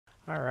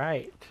All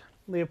right.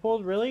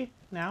 Leopold, really?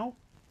 Now?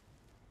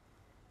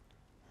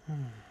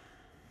 And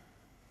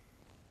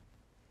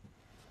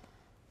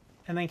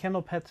then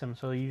Kendall pets him,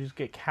 so you just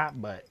get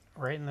cat butt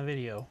right in the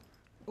video.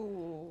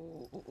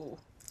 Ooh.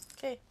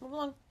 Okay, move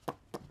along.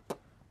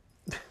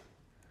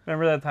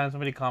 Remember that time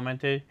somebody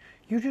commented,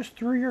 "You just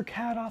threw your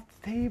cat off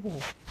the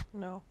table."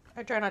 No,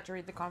 I try not to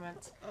read the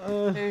comments.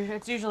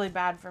 It's usually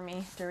bad for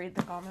me to read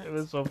the comments. It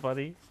was so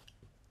funny.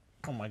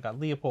 Oh my god,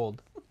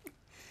 Leopold.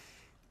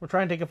 We're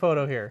trying to take a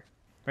photo here.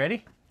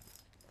 Ready?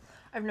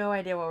 I have no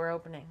idea what we're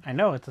opening. I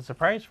know, it's a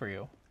surprise for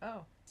you.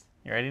 Oh.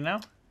 You ready now?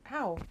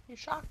 Ow, you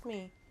shocked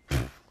me.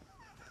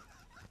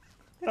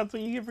 That's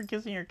what you get for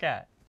kissing your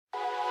cat.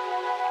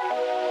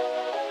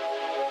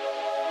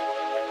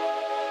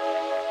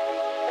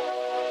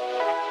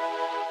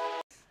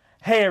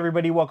 Hey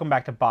everybody, welcome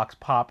back to Box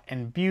Pop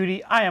and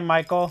Beauty. I am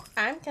Michael.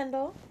 I'm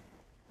Kendall.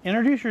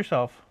 Introduce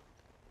yourself.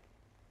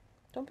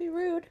 Don't be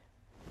rude.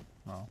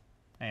 Well,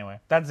 anyway,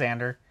 that's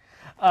Xander.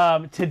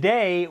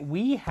 Today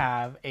we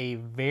have a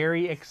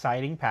very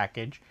exciting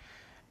package.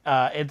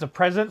 It's a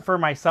present for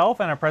myself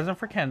and a present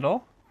for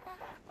Kendall.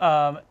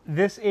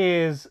 This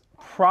is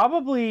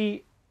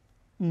probably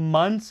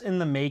months in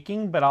the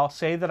making, but I'll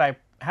say that I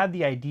had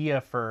the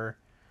idea for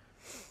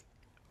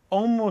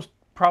almost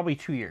probably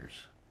 2 years.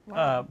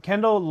 Wow.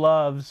 Kendall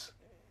loves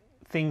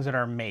things that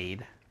are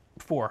made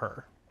for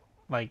her,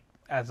 like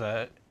as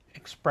a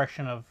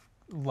expression of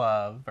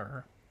love,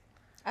 or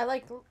I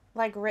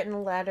like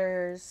written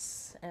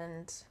letters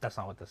and that's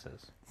not what this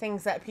is.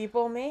 Things that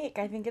people make.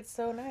 I think it's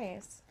so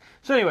nice.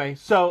 So anyway,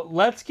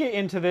 let's get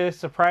into this.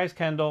 Surprise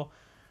Kendall.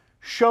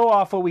 Show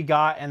off what we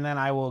got, and then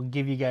I will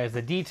give you guys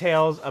the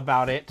details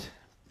about it.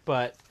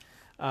 But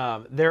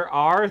there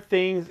are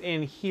things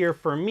in here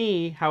for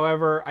me.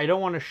 However, I don't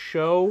want to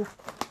show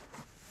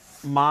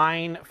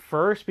mine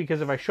first,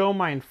 because if I show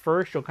mine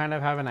first, you'll kind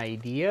of have an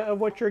idea of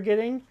what you're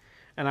getting,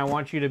 and I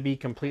want you to be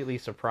completely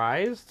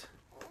surprised.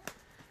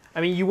 I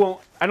mean, you won't,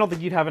 I don't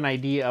think you'd have an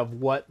idea of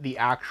what the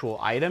actual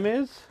item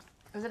is.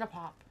 Is it a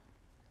pop?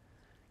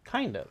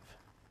 Kind of.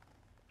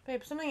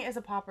 Babe, something is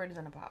a pop or it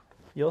isn't a pop.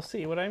 You'll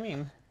see what I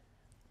mean.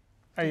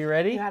 Are you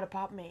ready? You had a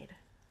pop made.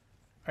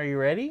 Are you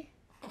ready?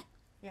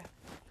 Yeah.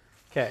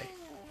 Okay.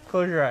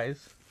 Close your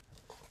eyes.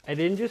 I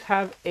didn't just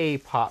have a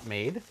pop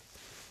made.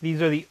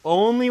 These are the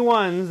only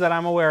ones that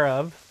I'm aware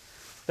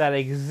of that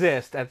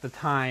exist at the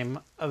time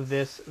of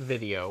this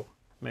video.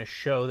 I'm going to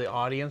show the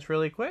audience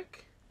really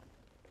quick.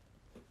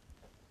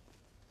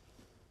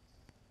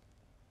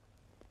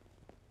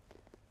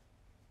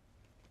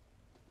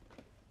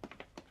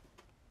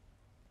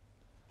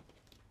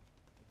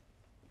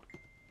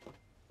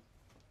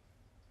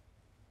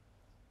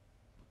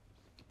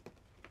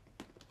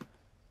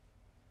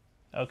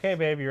 Okay,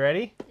 babe, you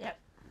ready? Yep.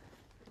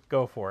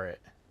 Go for it.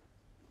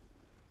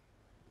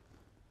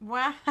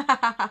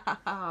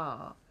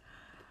 Wow.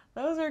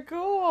 Those are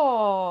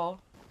cool.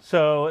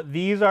 So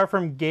these are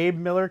from Gabe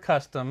Miller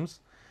Customs.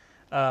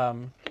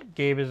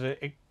 Gabe is an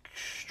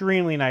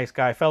extremely nice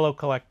guy, fellow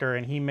collector,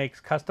 and he makes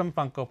custom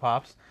Funko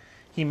Pops.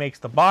 He makes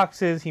the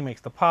boxes, he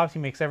makes the pops, he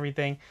makes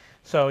everything.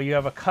 So you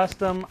have a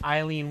custom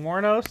Eileen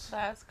Warnos.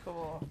 That's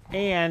cool.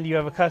 And you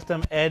have a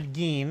custom Ed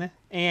Gein.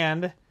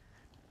 And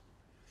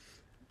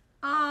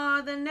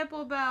the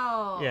nipple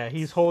belt. yeah,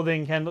 he's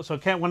holding Kendall. So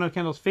one of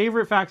Kendall's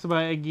favorite facts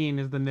about Ed Gein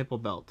is the nipple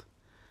belt.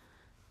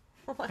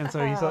 Wow. And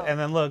so and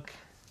then look.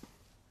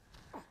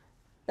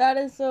 That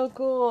is so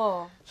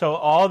cool. So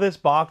all this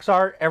box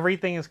art,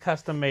 everything is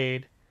custom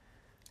made.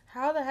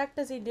 How the heck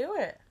does he do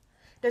it?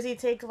 Does he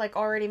take like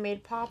already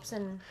made pops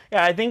and?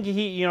 Yeah, I think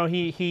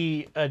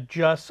he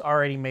adjusts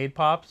already made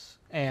pops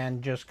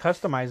and just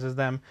customizes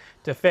them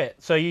to fit.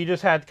 So you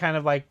just had kind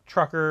of like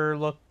trucker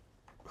look,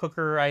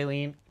 hooker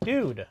Eileen,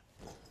 dude.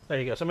 There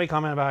you go. Somebody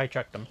comment about how I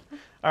checked them.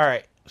 All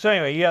right. So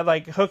anyway, you had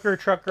like hooker,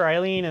 trucker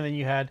Eileen, and then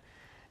you had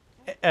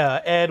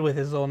Ed with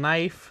his little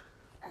knife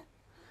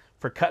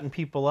for cutting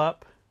people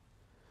up.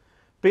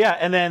 But yeah,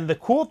 and then the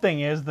cool thing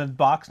is the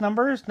box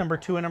numbers, number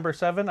 2 and number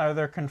 7, are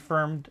their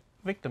confirmed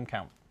victim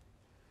count.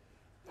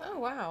 Oh,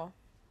 wow.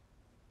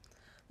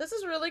 This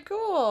is really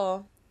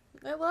cool.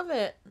 I love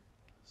it.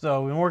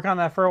 So we've been working on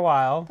that for a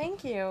while.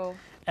 Thank you.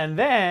 And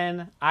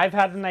then I've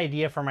had an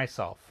idea for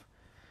myself.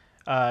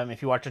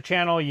 If you watch the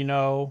channel, you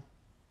know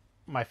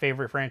my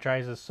favorite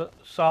franchise is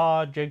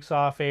Saw,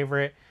 Jigsaw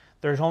favorite.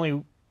 There's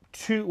only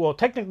 2, well,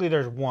 technically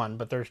there's 1,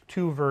 but there's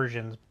 2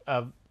 versions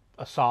of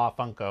a Saw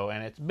Funko,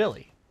 and it's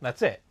Billy.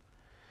 That's it.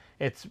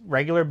 It's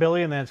regular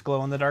Billy, and then it's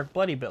glow-in-the-dark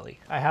Bloody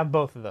Billy. I have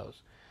both of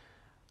those.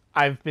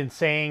 I've been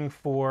saying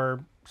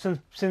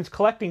since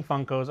collecting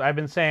Funkos, I've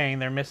been saying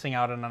they're missing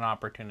out on an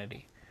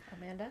opportunity.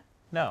 Amanda?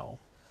 No.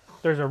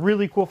 There's a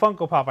really cool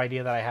Funko Pop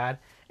idea that I had,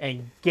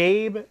 and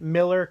Gabe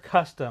Miller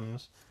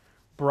Customs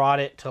brought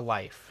it to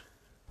life.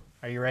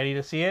 Are you ready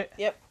to see it?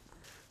 Yep.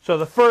 So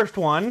the first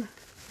one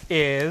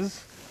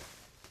is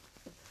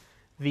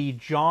the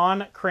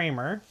John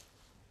Kramer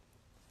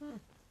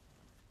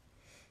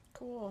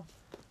Cool.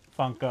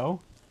 Funko.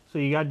 So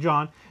you got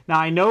John. Now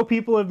I know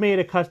people have made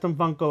a custom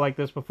Funko like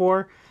this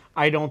before.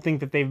 I don't think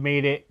that they've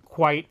made it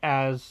quite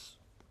as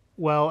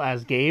well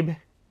as Gabe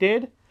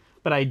did,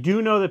 but I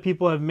do know that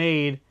people have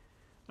made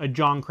a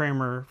John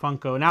Kramer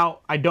Funko. Now,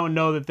 I don't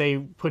know that they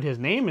put his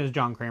name as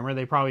John Kramer.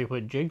 They probably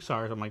put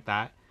Jigsaw or something like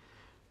that.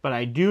 But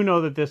I do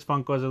know that this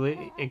Funko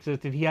has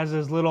existed. He has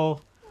his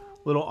little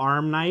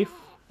arm knife.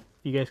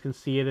 You guys can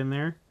see it in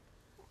there.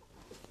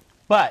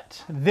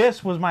 But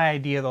this was my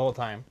idea the whole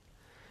time.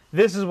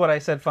 This is what I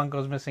said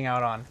Funko's missing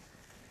out on.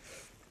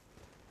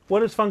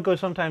 What does Funko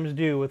sometimes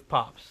do with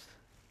Pops?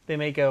 They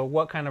make a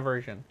what kind of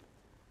version?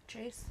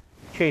 Chase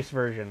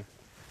version.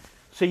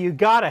 So you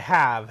gotta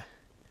have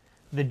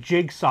the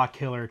Jigsaw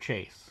Killer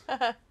Chase.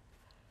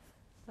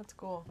 That's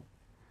cool.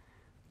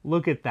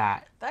 Look at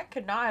that. That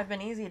could not have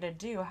been easy to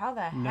do. How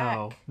the heck?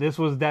 No, this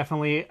was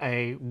definitely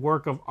a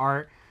work of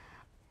art.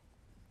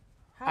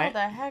 How the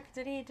heck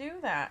did he do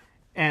that?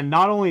 And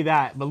not only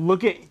that, but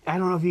look at, I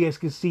don't know if you guys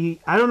can see,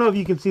 I don't know if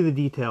you can see the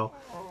detail,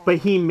 but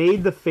he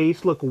made the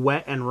face look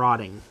wet and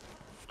rotting,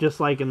 just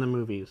like in the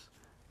movies.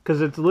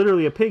 Because it's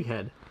literally a pig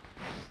head.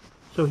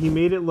 So he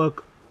made it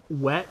look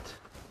wet.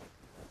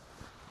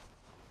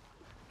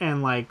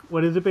 And like,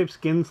 what is it, babe?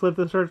 Skin slip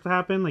that starts to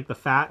happen? Like the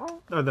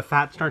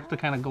fat starts to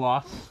kind of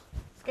gloss.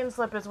 Skin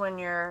slip is when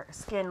your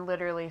skin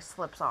literally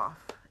slips off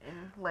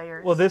in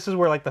layers. Well, this is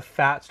where like the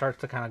fat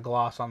starts to kind of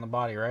gloss on the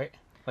body, right?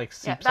 Like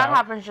seeps that out.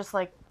 happens just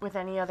like with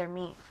any other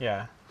meat.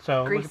 Yeah.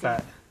 So Greasy. look at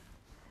that.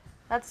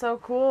 That's so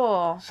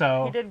cool.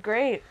 So you did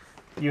great.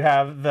 You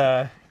have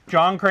the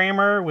John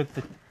Kramer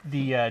with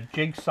the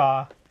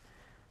Jigsaw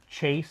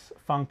Chase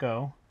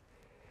Funko.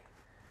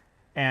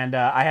 And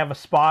I have a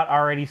spot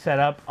already set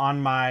up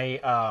on my,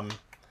 I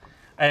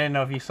didn't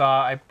know if you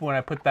saw, when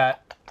I put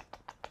that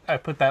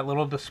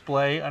little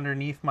display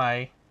underneath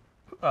my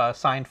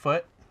signed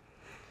foot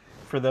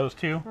for those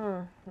two.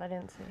 I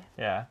didn't see.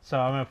 Yeah, so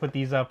I'm going to put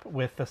these up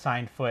with the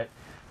signed foot.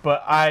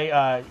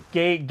 But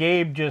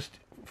Gabe just,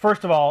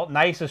 first of all,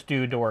 nicest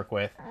dude to work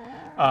with.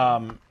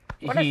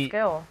 What a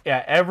skill.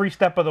 Yeah, every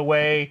step of the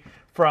way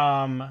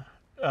from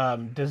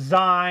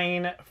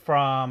design,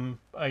 from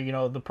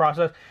the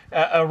process.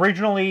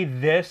 Originally,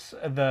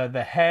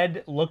 the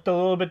head looked a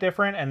little bit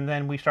different, and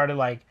then we started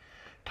like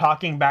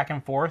talking back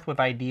and forth with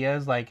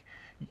ideas. Like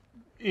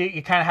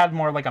it kind of had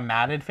more like a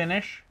matted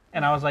finish,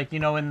 and I was like,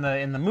 in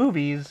the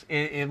movies,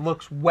 it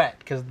looks wet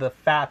because the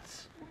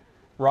fat's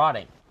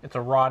rotting. It's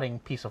a rotting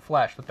piece of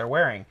flesh that they're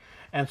wearing,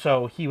 and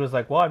so he was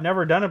like, well, I've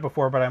never done it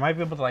before, but I might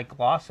be able to like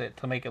gloss it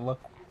to make it look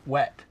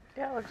wet.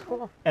 Yeah, it looks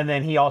cool. And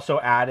then he also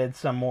added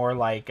some more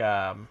like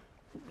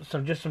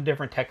some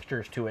different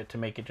textures to it to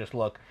make it just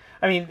look.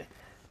 I mean,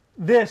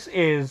 this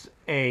is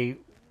a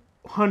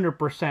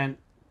 100%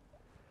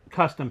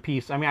 custom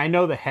piece. I mean, I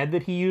know the head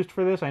that he used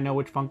for this. I know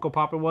which Funko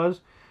Pop it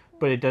was,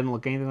 but it doesn't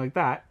look anything like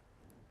that.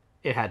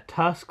 It had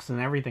tusks and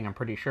everything, I'm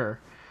pretty sure.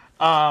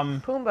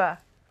 Pumbaa.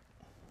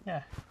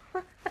 Yeah.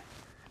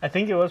 I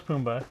think it was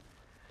Pumbaa.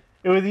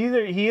 It was he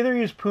either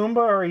used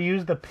Pumbaa or he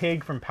used the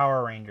pig from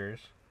Power Rangers.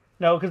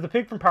 No, because the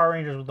pig from Power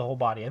Rangers was the whole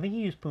body. I think he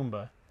used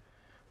Pumbaa.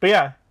 But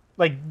yeah,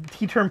 like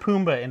he turned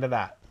Pumbaa into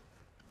that.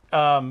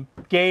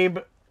 Gabe,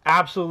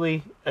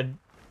 absolutely an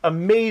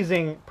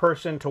amazing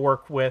person to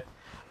work with.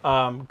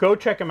 Go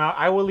check him out.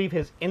 I will leave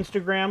his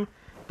Instagram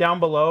down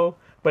below,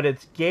 but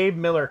it's Gabe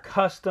Miller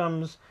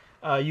Customs.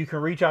 You can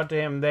reach out to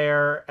him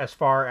there as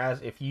far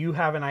as if you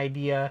have an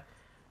idea,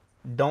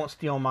 don't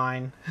steal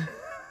mine.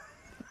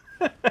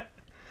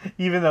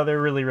 Even though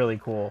they're really, really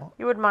cool.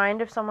 You would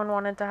mind if someone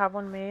wanted to have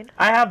one made?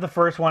 I have the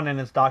first one, and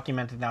it's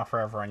documented now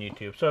forever on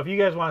YouTube. So if you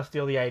guys want to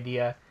steal the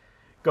idea,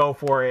 go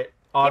for it.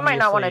 You might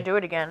not want to do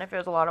it again if it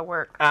was a lot of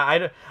work.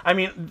 I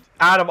mean,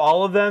 out of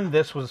all of them,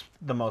 this was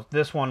the most.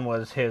 This one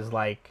was his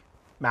like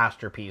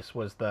masterpiece.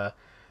 Was the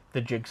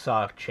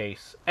Jigsaw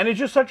Chase, and it's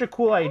just such a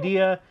cool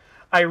idea.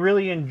 I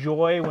really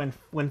enjoy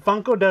when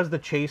Funko does the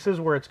chases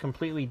where it's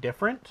completely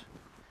different.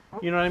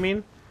 You know what I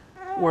mean?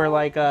 Where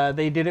like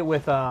they did it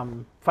with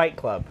Fight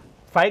Club.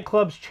 Fight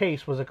Club's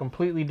chase was a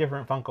completely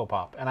different Funko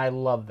Pop, and I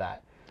love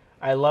that.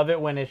 I love it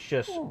when it's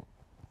just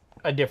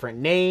a different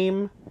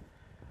name,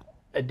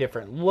 a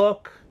different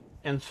look,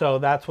 and so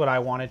that's what I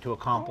wanted to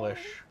accomplish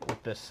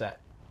with this set.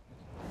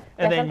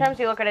 And then, sometimes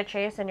you look at a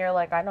chase and you're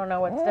like, I don't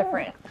know what's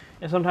different.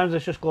 And sometimes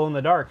it's just glow in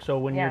the dark, so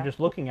when you're just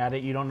looking at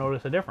it, you don't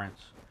notice a difference.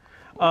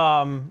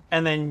 And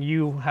then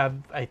you have,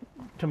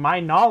 to my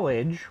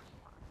knowledge,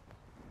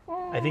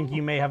 I think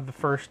you may have the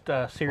first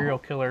serial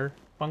killer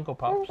Funko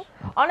Pops.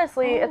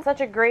 Honestly, it's such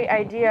a great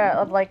idea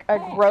of like a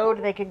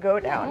road they could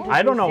go down.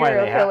 I don't know why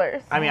they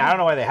have. I mean, I don't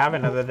know why they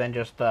haven't, other than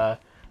just the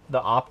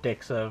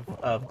optics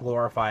of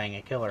glorifying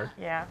a killer.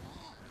 Yeah.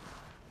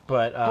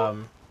 But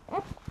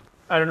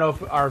I don't know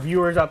if our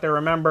viewers out there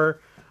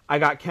remember, I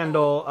got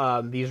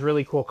Kendall these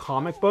really cool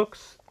comic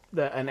books,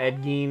 an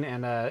Ed Gein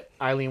and a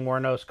Eileen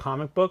Wuornos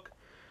comic book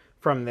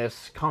from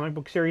this comic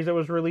book series that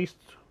was released.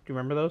 Do you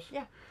remember those?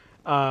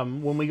 Yeah.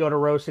 When we go to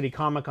Rose City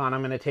Comic Con,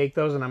 I'm going to take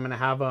those and I'm going to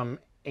have them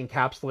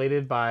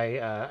encapsulated by,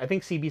 I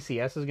think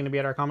CBCS is going to be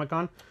at our Comic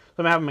Con.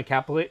 So I'm going to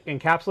have them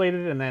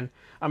encapsulated, and then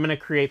I'm going to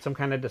create some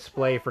kind of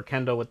display for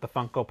Kendall with the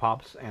Funko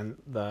Pops and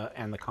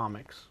the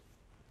comics.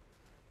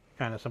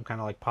 some kind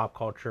of like pop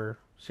culture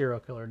serial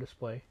killer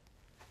display.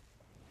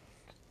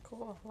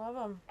 Cool. Love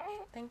them.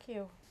 Thank you.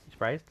 You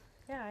surprised?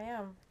 Yeah, I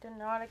am. Did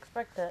not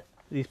expect it.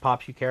 These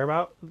pops you care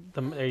about?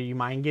 Are you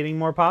mind getting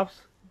more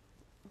pops?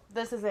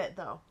 This is it,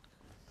 though.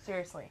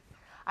 Seriously.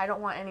 I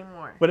don't want any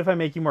more. What if I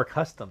make you more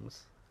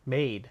customs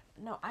made?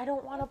 No, I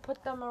don't want to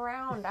put them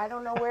around. I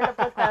don't know where to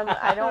put them.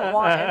 I don't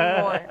want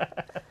any more.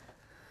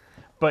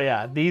 But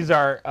yeah, these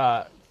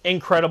are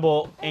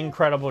incredible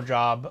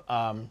job.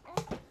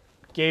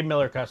 Gabe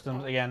Miller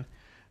Customs, again,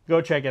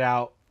 go check it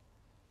out.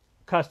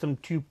 Custom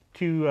two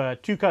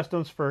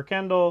customs for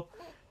Kendall,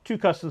 2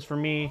 customs for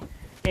me,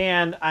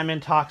 and I'm in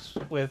talks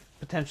with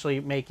potentially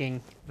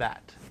making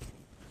that.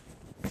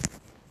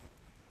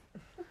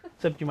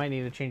 Except you might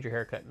need to change your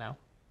haircut now.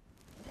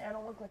 Yeah, I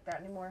don't look like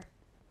that anymore.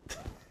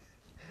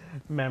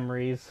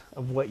 Memories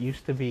of what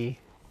used to be.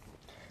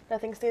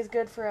 Nothing stays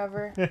good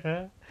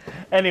forever.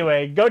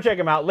 Anyway, go check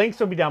them out. Links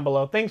will be down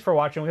below. Thanks for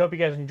watching. We hope you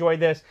guys enjoyed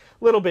this.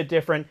 A little bit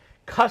different.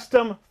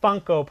 Custom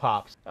Funko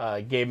Pops.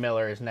 Gabe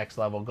Miller is next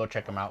level. Go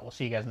check him out. We'll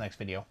see you guys in the next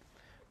video.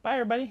 Bye,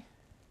 everybody.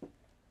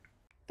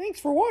 Thanks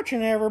for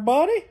watching,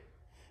 everybody.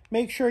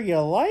 Make sure you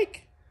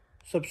like,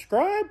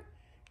 subscribe,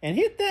 and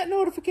hit that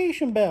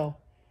notification bell.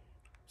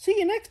 See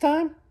you next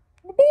time.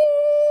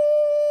 Bye-bye.